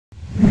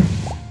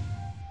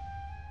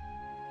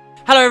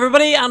Hello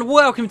everybody and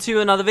welcome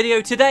to another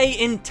video. Today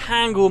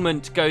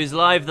Entanglement goes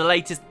live, the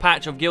latest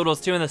patch of Guild Wars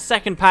 2 and the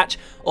second patch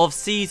of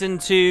Season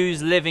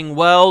 2's Living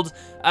World.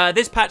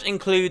 This patch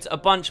includes a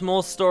bunch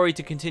more story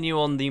to continue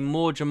on the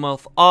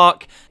Morgemoth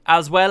arc,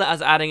 as well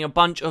as adding a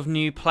bunch of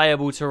new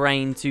playable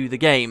terrain to the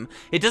game.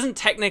 It doesn't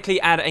technically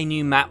add a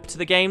new map to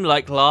the game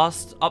like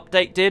last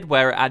update did,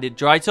 where it added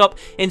Drytop.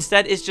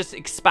 Instead, it's just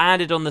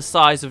expanded on the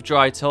size of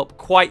Drytop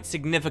quite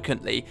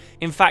significantly.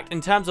 In fact,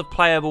 in terms of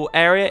playable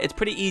area, it's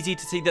pretty easy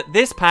to see that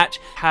this patch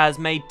has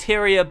made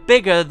Tyria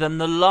bigger than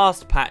the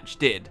last patch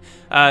did.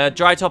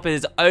 Drytop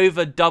is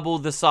over double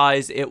the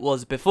size it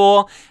was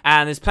before,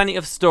 and there's plenty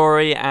of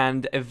story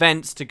and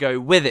events to go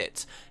with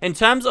it. In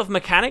terms of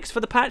mechanics for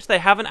the patch, they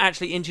haven't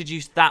actually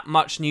introduced that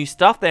much new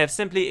stuff. They have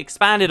simply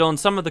expanded on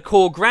some of the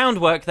core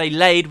groundwork they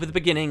laid with the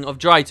beginning of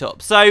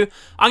Drytop. So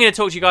I'm going to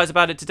talk to you guys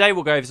about it today.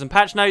 We'll go over some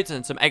patch notes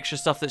and some extra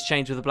stuff that's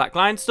changed with the Black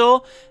Lion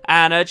store,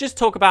 and just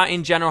talk about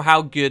in general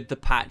how good the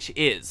patch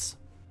is.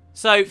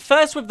 So,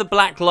 first with the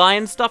Black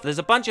Lion stuff, there's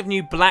a bunch of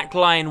new Black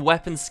Lion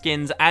weapon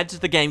skins added to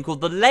the game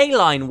called the Ley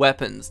Line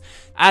weapons.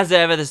 As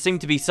ever, there seem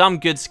to be some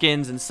good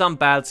skins and some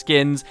bad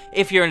skins.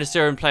 If you're an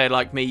Assyrian player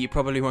like me, you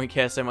probably won't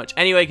care so much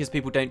anyway, because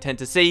people don't tend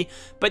to see.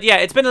 But yeah,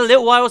 it's been a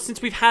little while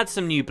since we've had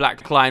some new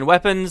Black Lion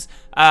weapons.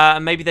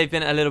 Maybe they've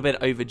been a little bit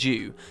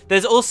overdue.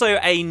 There's also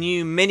a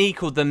new mini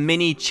called the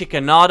Mini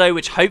Chickenado,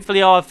 which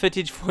hopefully I'll have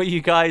footage for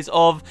you guys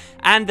of.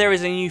 And there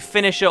is a new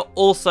finisher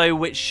also,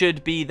 which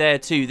should be there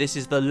too. This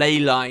is the Ley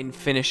Line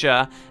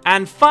finisher.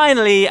 And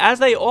finally, as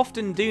they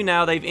often do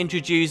now, they've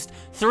introduced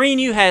 3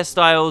 new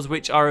hairstyles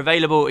which are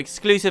available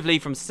exclusively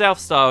from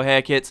self-style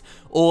hair kits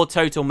or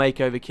total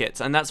makeover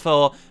kits, and that's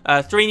for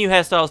 3 new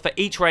hairstyles for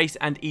each race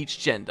and each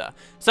gender.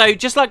 So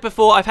just like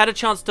before, I've had a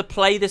chance to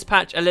play this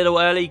patch a little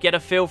early, get a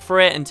feel for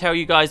it, and tell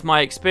you guys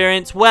my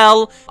experience.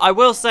 Well, I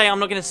will say I'm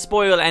not going to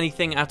spoil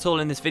anything at all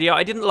in this video.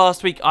 I didn't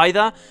last week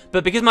either,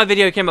 but because my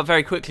video came up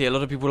very quickly, a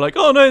lot of people were like,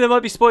 oh no, there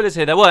might be spoilers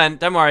here. There weren't,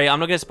 don't worry, I'm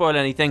not going to spoil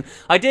anything.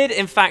 I did,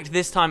 in fact,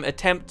 this time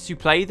attempt to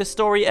play the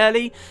story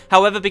early.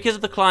 However, because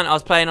of the client I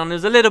was playing on, it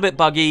was a little bit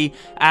buggy,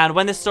 and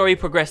when the story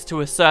progressed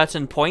to a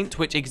certain point,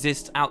 which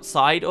exists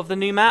outside of the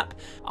new map,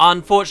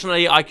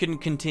 unfortunately I couldn't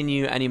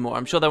continue anymore.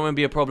 I'm sure that won't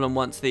be a problem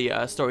once the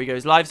story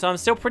goes live, so I'm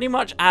still pretty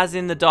much as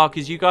in the dark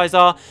as you guys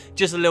are,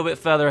 just a little bit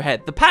further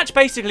ahead. The patch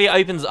basically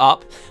opens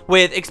up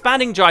with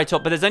expanding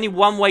Drytop, but there's only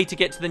one way to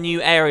get to the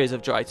new areas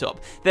of Drytop.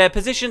 They're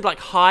positioned like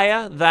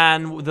higher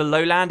than the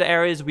lowland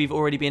areas we've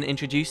already been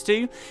introduced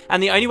to,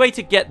 and the only way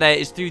to get there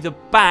is through the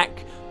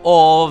back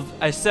of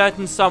a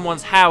certain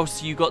someone's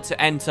house you got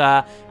to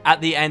enter at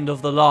the end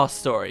of the last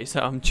story. So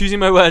I'm choosing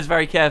my words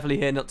very carefully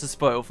here not to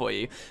spoil for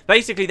you.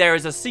 Basically, there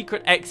is a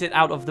secret exit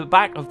out of the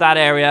back of that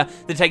area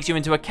that takes you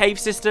into a cave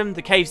system.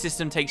 The cave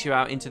system takes you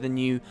out into the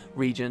new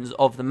regions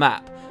of the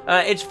map.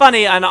 It's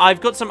funny, and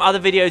I've got some other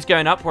videos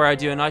going up where I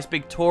do a nice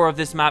big tour of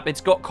this map. It's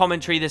got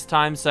commentary this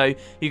time, so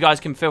you guys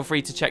can feel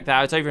free to check that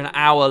out. It's over an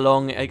hour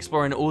long,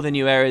 exploring all the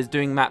new areas,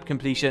 doing map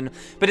completion.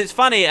 But it's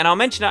funny, and I'll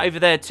mention it over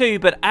there too,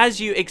 but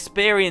as you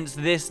experience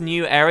this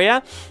new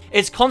area,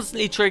 it's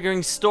constantly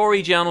triggering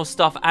story journal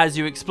stuff as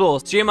you explore.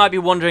 So you might be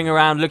wandering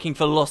around looking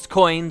for lost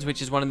coins,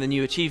 which is one of the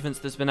new achievements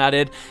that's been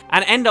added,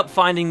 and end up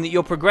finding that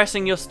you're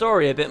progressing your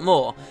story a bit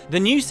more. The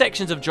new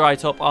sections of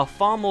Drytop are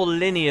far more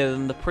linear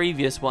than the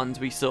previous ones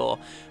we saw.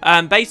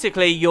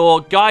 Basically,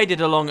 you're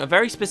guided along a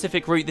very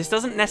specific route. This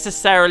doesn't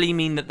necessarily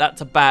mean that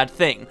that's a bad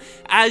thing.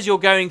 As you're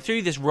going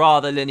through this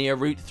rather linear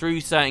route,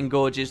 through certain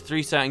gorges,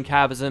 through certain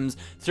chasms,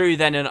 through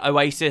then an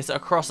oasis,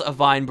 across a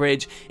vine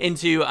bridge,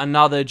 into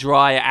another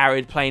dry,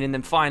 arid plain, and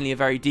then finally a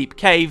very deep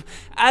cave.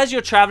 As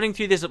you're traveling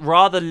through this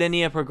rather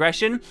linear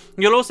progression,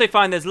 you'll also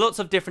find there's lots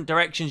of different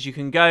directions you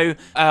can go,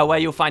 where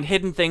you'll find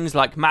hidden things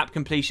like map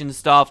completion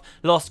stuff,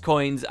 lost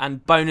coins,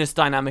 and bonus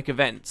dynamic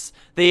events.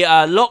 The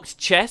locked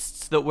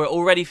chests that we're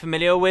already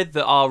familiar with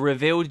that are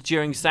revealed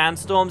during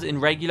sandstorms in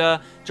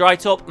regular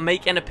Drytop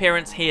make an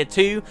appearance here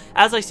too.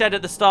 As I said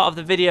at the start of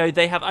the video,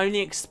 they have only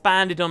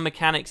expanded on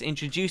mechanics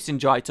introduced in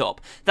Drytop.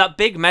 That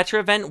big meta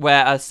event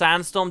where a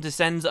sandstorm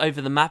descends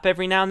over the map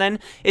every now and then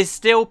is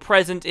still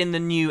present in the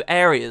new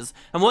areas.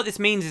 And what this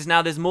means is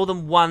now there's more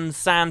than one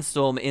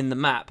sandstorm in the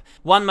map.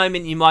 One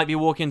moment you might be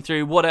walking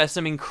through what are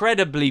some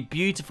incredibly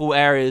beautiful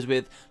areas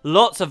with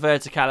lots of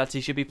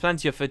verticality, should be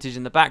plenty of footage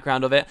in the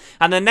background of it,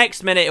 and the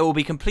next minute it will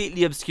be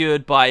completely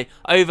obscured by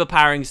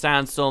overpowering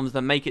sandstorms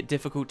that make it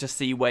difficult to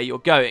see where you're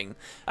going.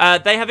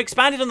 They have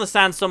expanded on the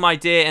sandstorm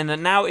idea in that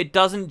now it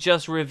doesn't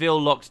just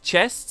reveal locked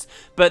chests,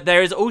 but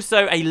there is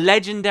also a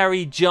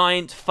legendary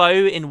giant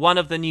foe in one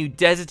of the new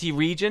deserty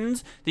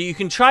regions that you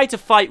can try to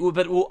fight,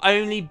 but will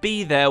only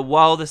be there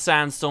while the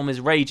sandstorm is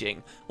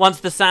raging. Once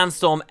the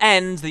sandstorm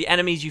ends, the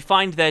enemies you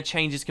find there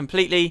changes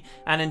completely,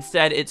 and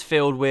instead it's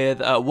filled with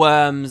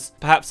worms,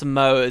 perhaps some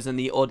mowers, and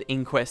the odd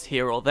inquest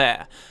here or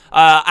there.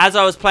 As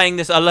I was playing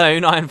this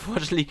alone, I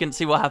unfortunately couldn't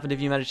see what happened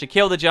if you managed to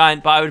kill the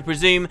giant, but I would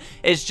presume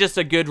it's just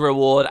a good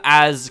reward,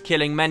 as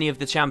killing many of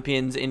the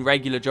champions in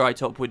regular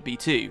Drytop would be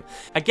too.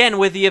 Again,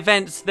 with the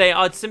events, they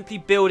are simply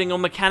building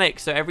on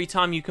mechanics, so every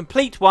time you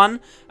complete one,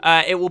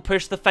 it will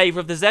push the favour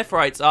of the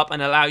Zephyrite up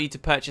and allow you to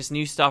purchase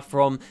new stuff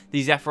from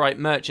the Zephyrite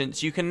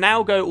merchants. You can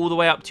now go all the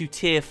way up to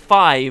tier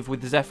 5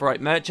 with the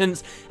Zephyrite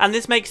merchants, and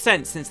this makes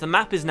sense since the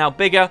map is now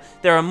bigger,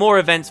 there are more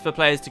events for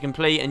players to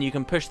complete, and you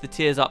can push the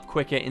tiers up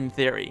quicker in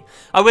theory.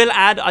 I will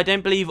add, I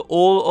don't believe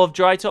all of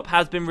Drytop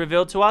has been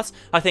revealed to us.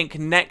 I think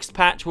next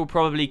patch will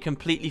probably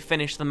completely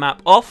finish the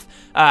map off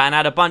and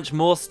add a bunch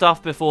more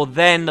stuff before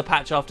then the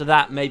patch after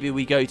that maybe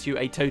we go to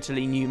a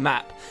totally new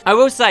map. I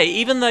will say,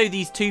 even though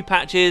these 2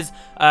 patches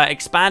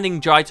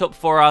expanding Drytop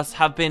for us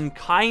have been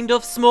kind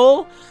of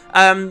small,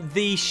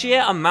 the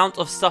sheer amount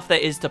of stuff there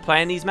is to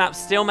play in these maps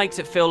still makes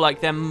it feel like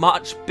they're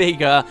much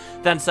bigger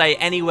than, say,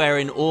 anywhere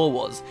in Ore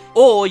was.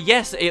 Or,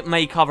 yes, it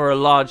may cover a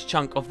large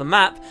chunk of the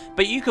map,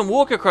 but you can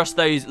walk across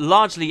those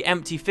largely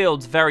empty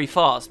fields very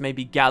fast,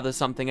 maybe gather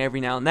something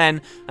every now and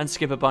then, and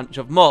skip a bunch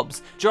of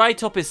mobs.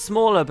 Drytop is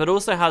smaller, but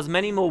also has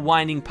many more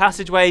winding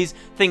passageways,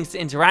 things to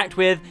interact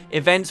with,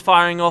 events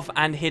firing off,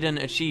 and hidden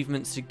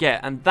achievements to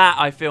get, and that,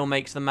 I feel,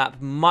 makes the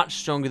map much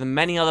stronger than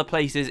many other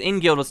places in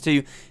Guild Wars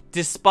 2,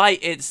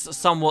 despite its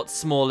somewhat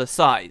smaller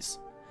size.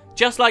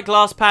 Just like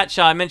last patch,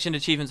 I mentioned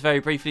achievements very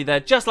briefly there,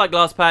 just like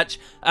last patch,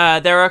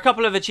 there are a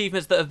couple of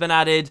achievements that have been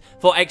added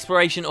for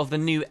exploration of the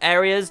new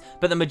areas,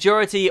 but the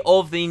majority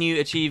of the new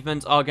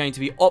achievements are going to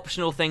be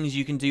optional things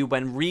you can do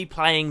when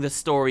replaying the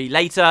story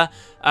later,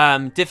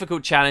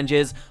 difficult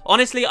challenges.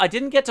 Honestly, I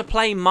didn't get to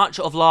play much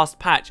of last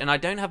patch, and I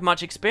don't have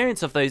much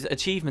experience of those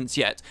achievements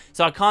yet,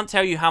 so I can't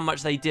tell you how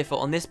much they differ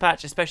on this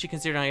patch, especially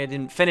considering I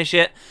didn't finish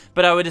it,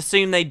 but I would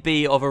assume they'd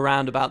be of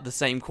around about the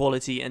same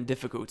quality and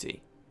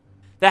difficulty.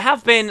 There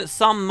have been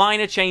some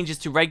minor changes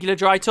to regular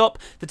Drytop.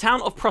 The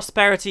town of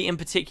Prosperity in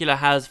particular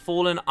has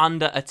fallen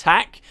under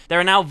attack. There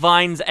are now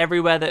vines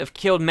everywhere that have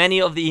killed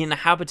many of the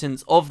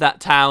inhabitants of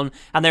that town,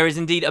 and there is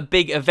indeed a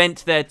big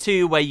event there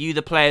too where you,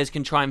 the players,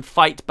 can try and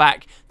fight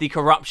back the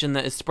corruption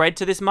that has spread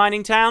to this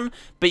mining town,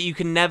 but you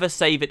can never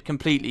save it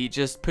completely.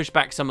 Just push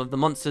back some of the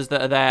monsters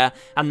that are there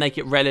and make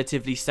it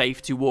relatively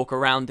safe to walk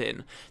around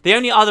in. The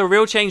only other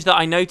real change that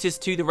I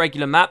noticed to the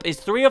regular map is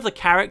 3 of the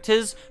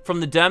characters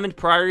from the Dermid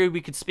Priory we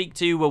could speak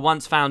to were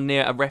once found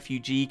near a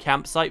refugee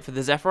campsite for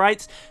the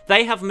Zephyrite.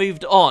 They have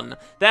moved on.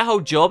 Their whole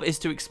job is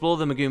to explore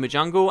the Maguma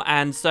jungle,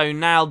 and so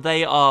now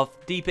they are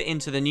deeper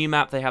into the new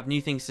map. They have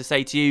new things to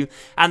say to you,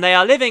 and they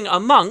are living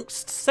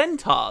amongst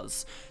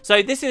centaurs.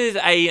 So this is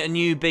a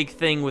new big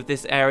thing with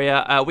this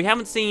area. We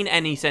haven't seen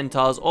any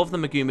centaurs of the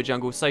Maguma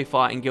jungle so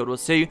far in Guild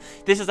Wars 2.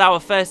 This is our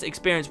first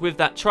experience with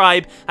that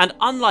tribe, and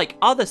unlike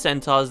other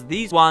centaurs,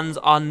 these ones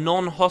are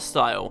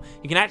non-hostile.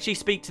 You can actually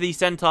speak to these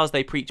centaurs.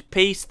 They preach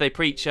peace, they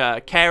preach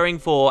caring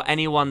for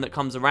anyone that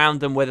comes around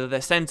them, whether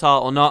they're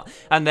centaur or not,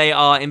 and they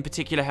are in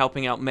particular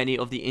helping out many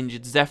of the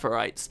injured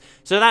Zephyrite.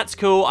 So that's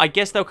cool. I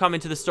guess they'll come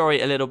into the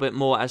story a little bit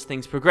more as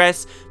things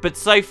progress, but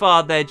so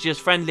far they're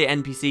just friendly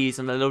NPCs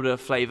and a little bit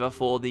of flavour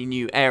for the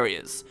new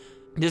areas.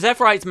 The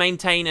Zephyrite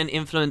maintain an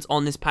influence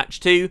on this patch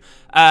too.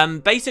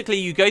 Basically,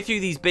 you go through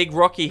these big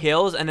rocky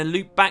hills and then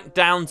loop back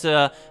down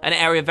to an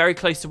area very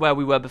close to where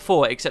we were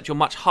before, except you're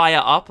much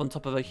higher up on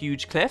top of a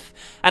huge cliff.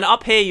 And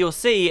up here, you'll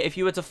see, if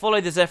you were to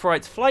follow the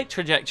Zephyrite's flight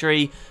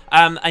trajectory,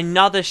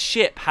 another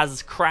ship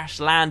has crash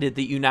landed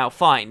that you now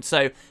find.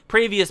 So,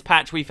 previous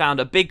patch we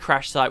found a big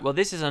crash site. Well,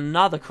 this is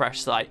another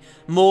crash site.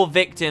 More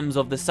victims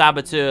of the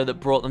saboteur that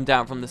brought them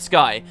down from the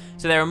sky.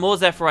 So there are more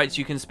Zephyrite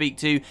you can speak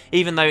to,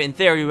 even though in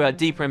theory we are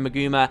deeper in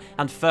Maguma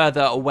and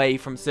further away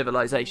from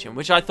civilization,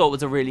 which I thought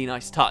was a really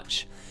nice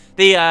touch.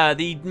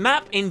 The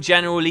map in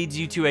general leads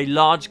you to a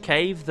large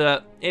cave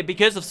that,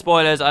 because of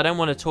spoilers, I don't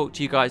want to talk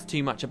to you guys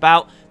too much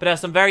about, but there's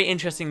some very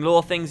interesting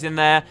lore things in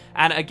there,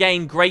 and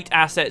again, great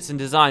assets and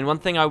design. One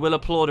thing I will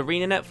applaud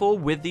ArenaNet for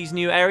with these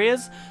new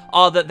areas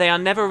are that they are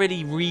never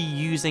really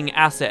reusing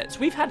assets.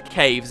 We've had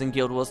caves in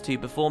Guild Wars 2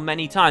 before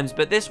many times,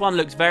 but this one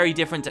looks very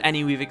different to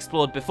any we've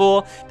explored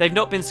before. They've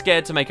not been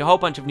scared to make a whole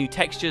bunch of new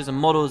textures and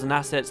models and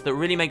assets that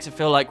really makes it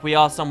feel like we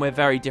are somewhere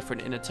very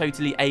different in a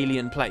totally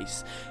alien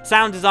place.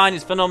 Sound design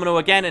is phenomenal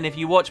again, and if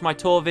you watch my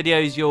tour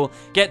videos, you'll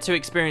get to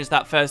experience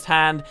that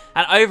firsthand.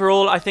 And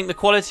overall, I think the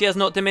quality has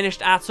not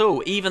diminished at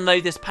all, even though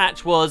this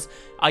patch was,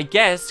 I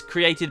guess,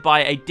 created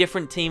by a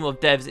different team of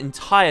devs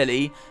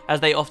entirely, as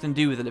they often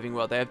do with the Living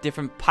World. They have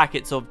different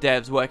packets of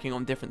devs working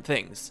on different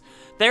things.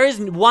 There is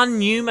one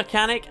new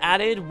mechanic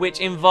added, which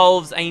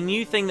involves a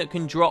new thing that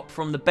can drop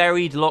from the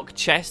buried lock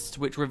chests,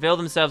 which reveal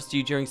themselves to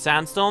you during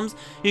sandstorms.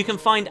 You can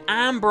find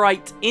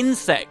amberite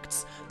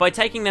insects. By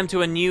taking them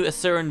to a new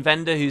Asuran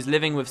vendor who's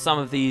living with some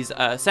of these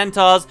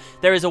centaurs,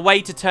 there is a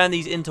way to turn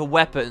these into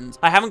weapons.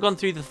 I haven't gone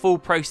through the full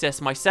process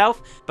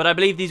myself, but I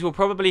believe these will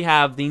probably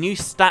have the new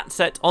stat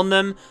set on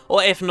them,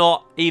 or if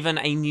not, even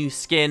a new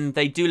skin.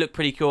 They do look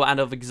pretty cool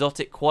and of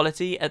exotic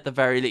quality at the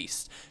very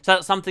least. So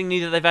that's something new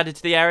that they've added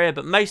to the area,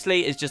 but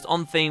mostly it's just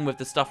on theme with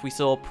the stuff we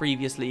saw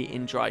previously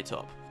in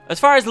Drytop.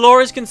 As far as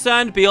lore is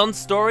concerned, beyond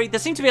story, there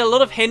seem to be a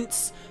lot of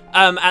hints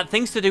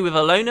Things to do with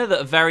Alona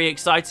that are very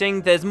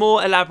exciting. There's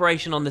more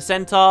elaboration on the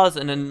centaurs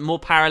and then more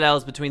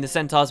parallels between the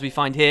centaurs we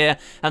find here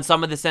and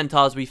some of the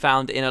centaurs we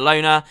found in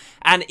Alona.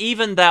 And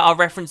even there are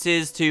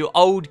references to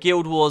old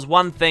Guild Wars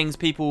 1 things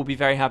people will be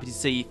very happy to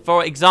see.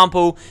 For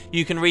example,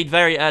 you can read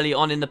very early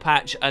on in the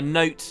patch a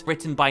note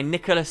written by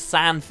Nicholas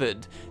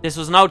Sanford. This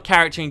was an old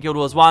character in Guild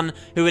Wars 1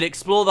 who would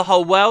explore the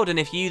whole world, and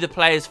if you, the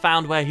players,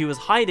 found where he was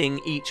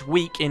hiding each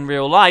week in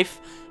real life,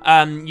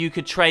 you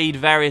could trade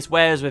various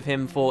wares with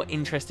him for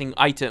interesting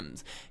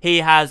items. He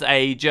has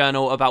a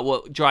journal about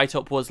what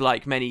Drytop was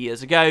like many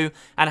years ago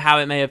and how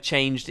it may have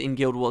changed in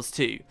Guild Wars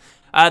 2.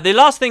 The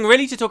last thing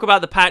really to talk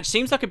about the patch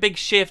seems like a big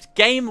shift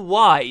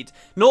game-wide.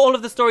 Not all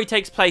of the story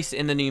takes place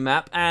in the new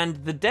map, and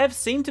the devs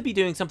seem to be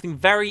doing something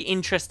very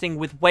interesting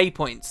with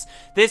waypoints.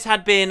 This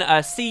had been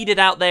seeded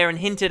out there and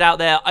hinted out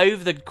there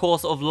over the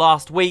course of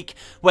last week,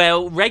 where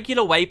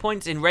regular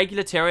waypoints in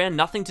regular terrain,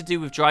 nothing to do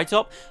with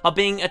Drytop, are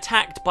being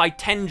attacked by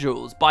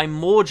tendrils, by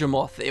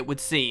Morgemoth, it would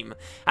seem.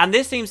 And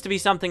this seems to be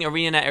something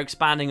ArenaNet are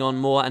expanding on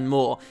more and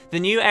more. The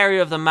new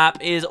area of the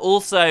map is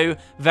also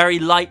very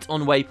light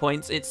on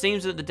waypoints. It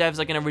seems that the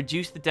devs are going to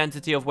reduce the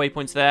density of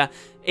waypoints there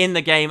in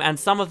the game, and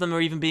some of them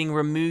are even being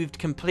removed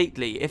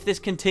completely. If this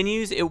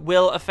continues, it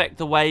will affect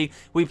the way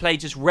we play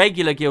just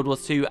regular Guild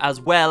Wars 2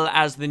 as well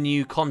as the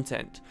new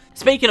content.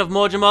 Speaking of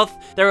Morgemoth,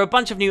 there are a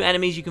bunch of new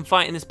enemies you can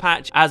fight in this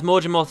patch as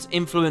Morgemoth's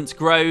influence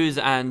grows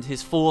and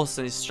his force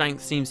and his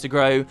strength seems to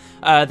grow.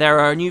 There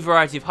are a new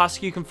variety of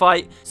husk you can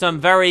fight, some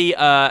very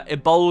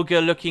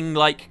Ebolga looking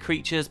like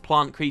creatures,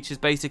 plant creatures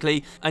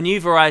basically, a new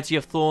variety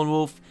of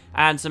Thornwolf,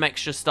 and some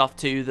extra stuff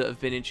too that have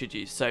been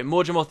introduced. So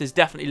Morgemoth is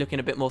definitely looking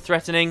a bit more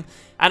threatening,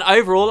 and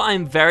overall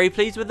I'm very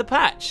pleased with the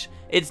patch.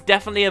 It's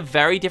definitely a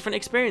very different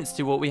experience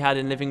to what we had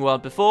in Living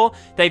World before.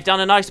 They've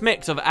done a nice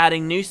mix of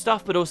adding new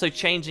stuff but also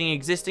changing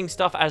existing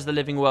stuff as the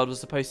Living World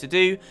was supposed to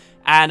do,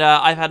 and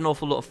I've had an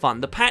awful lot of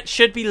fun. The patch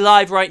should be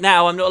live right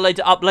now. I'm not allowed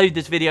to upload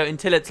this video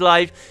until it's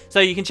live, so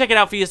you can check it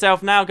out for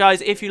yourself now,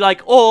 guys, if you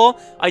like. Or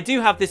I do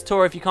have this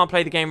tour, if you can't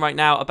play the game right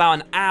now, about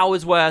an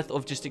hour's worth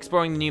of just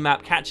exploring the new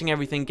map, catching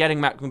everything,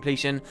 getting map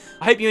completion.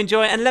 I hope you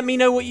enjoy it, and let me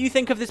know what you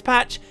think of this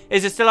patch.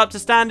 Is it still up to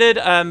standard?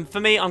 For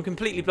me, I'm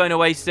completely blown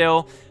away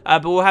still,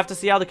 but we'll have to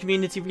see how the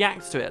community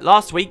reacts to it.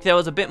 Last week, there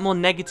was a bit more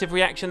negative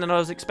reaction than I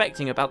was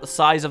expecting about the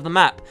size of the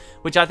map,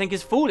 which I think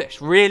is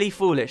foolish, really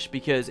foolish,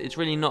 because it's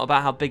really not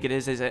about how big it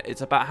is it?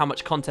 It's about how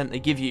much content they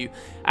give you,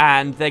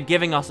 and they're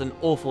giving us an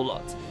awful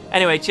lot.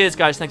 Anyway, cheers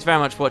guys, thanks very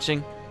much for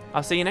watching.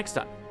 I'll see you next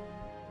time.